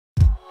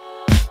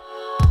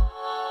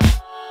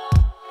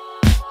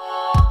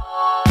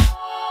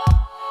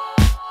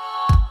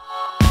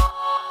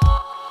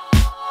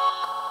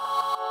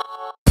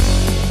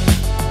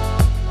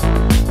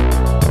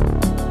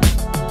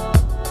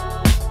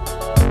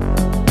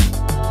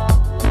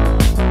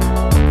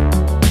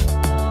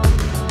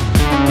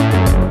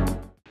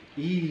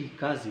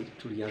kazi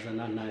tulianza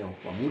nayo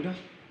kwa muda,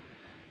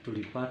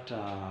 tulipata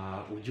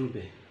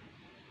ujumbe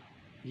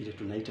ile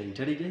tunaita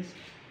intelligence,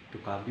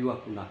 tukaambiwa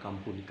kuna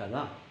kampuni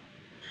kadhaa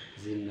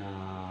zina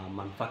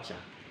manufacture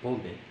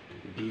pombe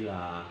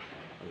bila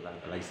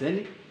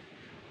leseni,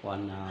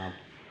 wana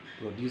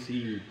produce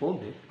hii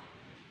pombe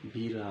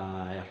bila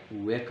ya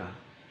kuweka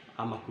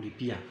ama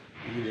kulipia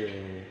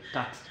ile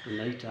tax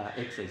tunaita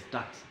excise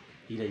tax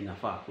ile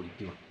inafaa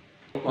kulipiwa.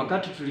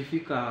 Wakati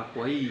tulifika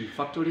kwa hii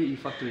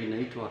factory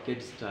inaitwa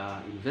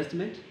Kedstar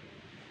Investment,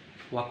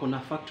 wako na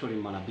factory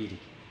mara mbili.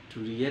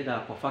 Tulienda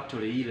kwa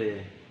factory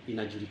ile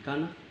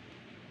inajulikana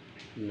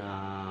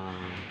na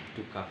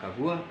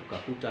tukakagua,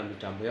 tukakuta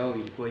mitambo yao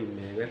ilikuwa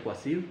imewekwa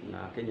seal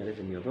na Kenya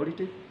Revenue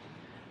Authority,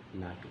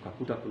 na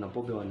tukakuta kuna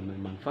pombe wa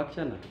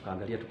manufacture, na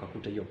tukaangalia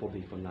tukakuta hiyo pombe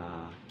iko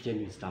na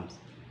genuine stamps.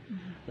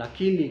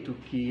 Lakini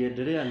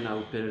tukiendelea na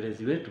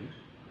upelelezi wetu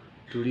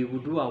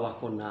tuligundua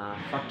wako na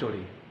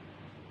factory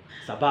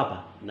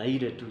sababa na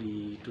ile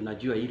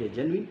tunajua ile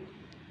genuine,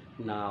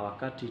 na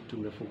wakati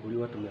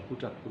tumefunguliwa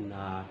tumekuta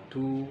kuna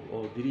 2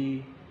 or 3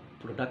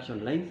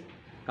 production lines.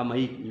 Kama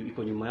hii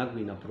iko nyuma yangu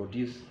ina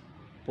produce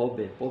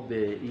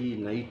pombe hii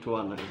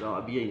inaitwa na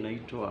zawabia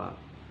inaitwa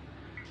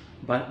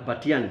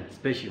Batian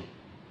Special,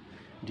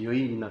 ndio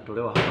hii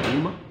inatolewa hapa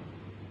nyuma.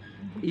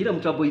 Ile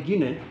mtambo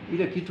ingine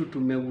ile kitu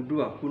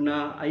tumegundua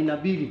kuna aina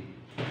mbili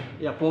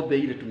ya pombe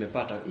ile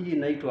tumepata. Hii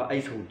inaitwa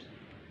Icewood.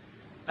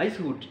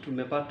 Icewood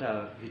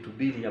tumepata vitu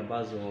mbili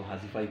ambazo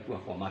hazifai kuwa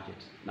kwa market.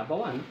 Number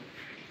one,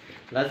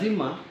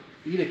 lazima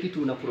ile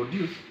kitu una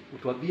produce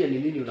utuambie ni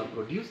nini una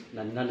produce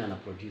na ni nani ana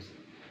produce.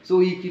 So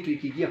hii kitu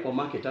ikiingia kwa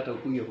market hata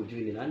ukunywe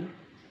hujui ni nani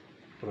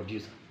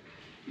producer.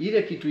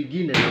 Ile kitu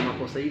ingine na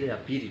makosa ile ya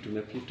pili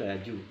tumekuta ya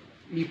juu.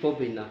 Hii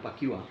pombe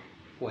inapakiwa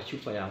kwa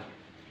chupa ya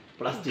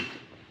plastic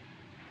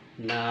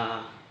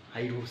na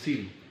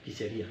hairuhusiwi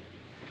kisheria.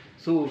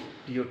 So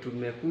ndio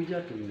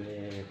tumekuja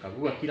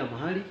tumekagua kila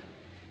mahali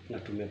na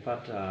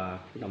tumepata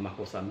kuna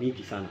makosa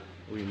mingi sana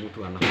huyu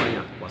mtu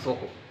anafanya kwa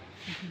soko.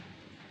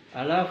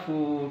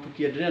 Alafu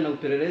tukiendelea na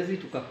upelelezi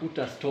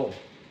tukakuta store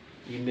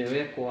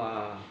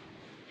imewekwa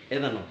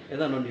ethanol.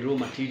 Ethanol ni raw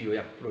material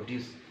ya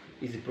produce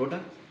hizi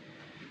products.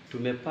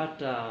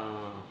 Tumepata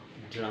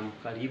drum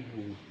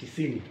karibu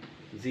 90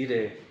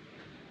 zile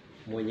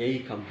mwenye hii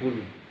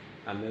kampuni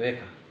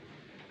ameweka.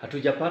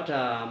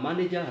 Hatujapata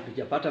manager,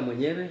 hatujapata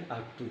mwenyewe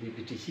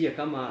atudhibitishie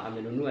kama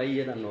amenunua hii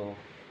ethanol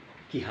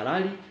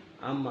kihalali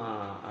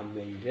ama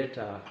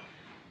ameileta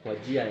kwa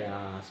njia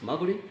ya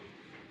smuggling,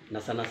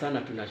 na sana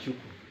sana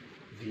tunashuku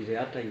vile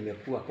hata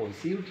imekuwa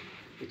concealed,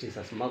 it is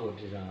a smuggled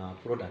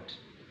product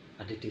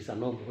and it is a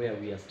norm where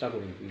we are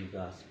struggling with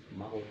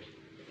smuggled.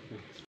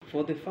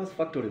 For the first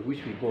factory which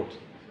we got,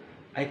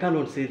 I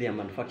cannot say they are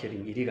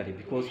manufacturing illegally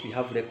because we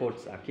have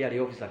records. A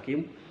KRA officer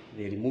came,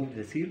 they removed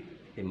the seal,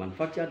 they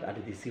manufactured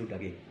and they sealed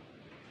again.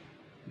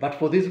 But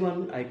for this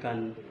one, I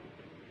can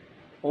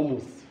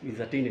almost with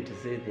certainty to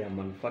say they are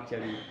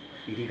manufacturing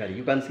illegally.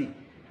 You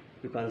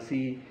can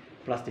see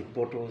plastic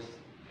bottles,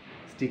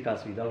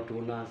 stickers without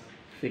owners,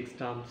 fake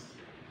stamps,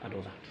 and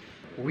all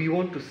that. We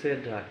want to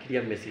send a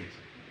clear message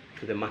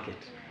to the market.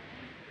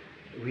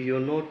 We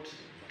will not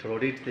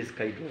tolerate this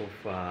kind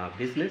of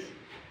business.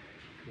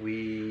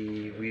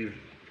 We will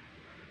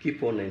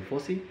keep on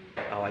enforcing.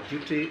 Our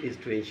duty is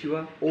to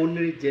ensure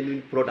only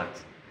genuine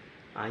products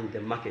are in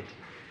the market,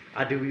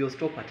 and we will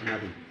stop at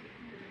nothing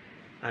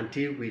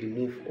until we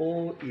remove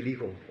all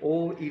illegal,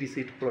 all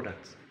illicit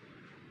products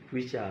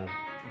which are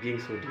being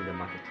sold in the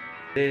market.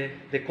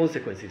 The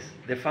consequences,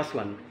 the first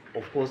one,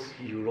 of course,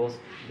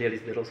 there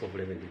is the loss of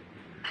revenue.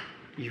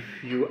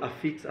 If you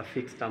affix a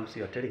fixed stamps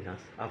you are telling us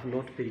have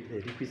not paid the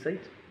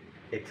requisite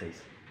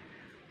excise,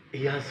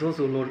 you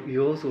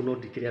also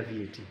not declare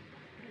VAT,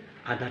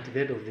 and at the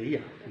end of the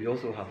year we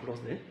also have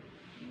lost the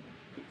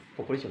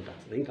corporation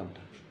tax, the income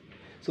tax.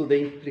 So the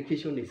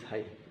implication is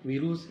high. We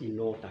lose in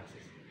all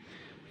taxes.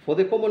 For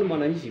the common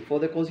mwananchi, for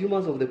the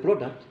consumers of the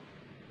product,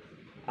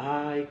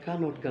 I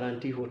cannot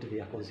guarantee what they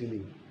are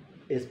consuming,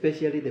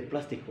 especially the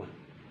plastic one.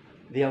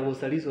 There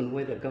was a reason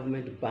why the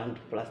government banned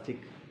plastic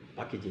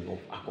packaging of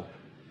alcohol.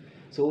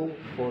 So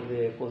for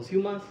the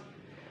consumers,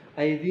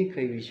 I think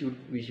we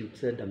should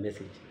send a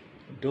message: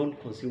 don't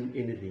consume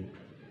anything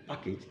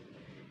packaged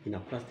in a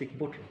plastic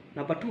bottle.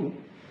 Number two,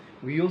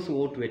 we also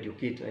want to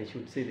educate. I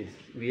should say this: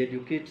 we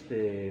educate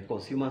the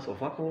consumers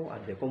of alcohol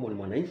and the common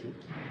mwananchi.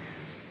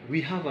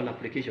 We have an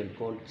application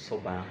called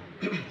Somarimbo.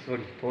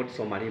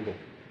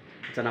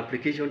 It's an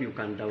application you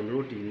can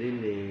download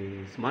in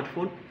a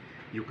smartphone.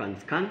 You can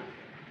scan,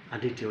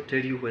 and it will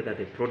tell you whether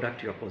the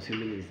product you are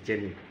consuming is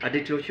genuine, and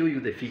it will show you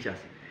the features.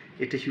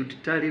 It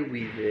should tally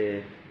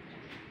with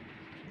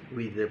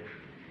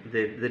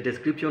the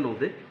description of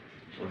the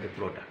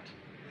product.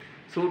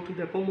 So to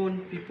the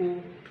common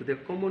people, to the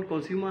common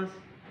consumers,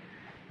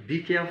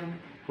 be careful,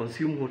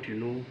 consume what you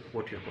know,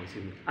 what you are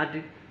consuming.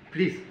 And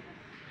please,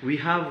 we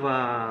have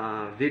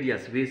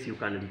various ways you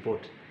can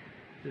report.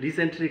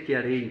 Recently,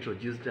 KRA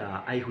introduced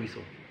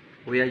iWhistle,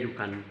 where you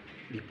can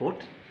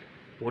report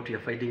what you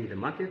are finding in the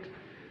market,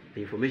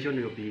 The information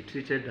will be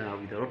treated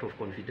with a lot of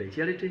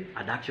confidentiality,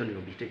 and action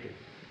will be taken.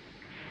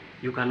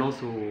 You can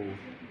also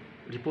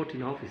report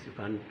in office. You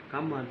can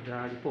come and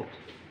report,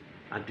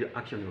 and the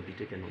action will be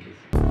taken on this.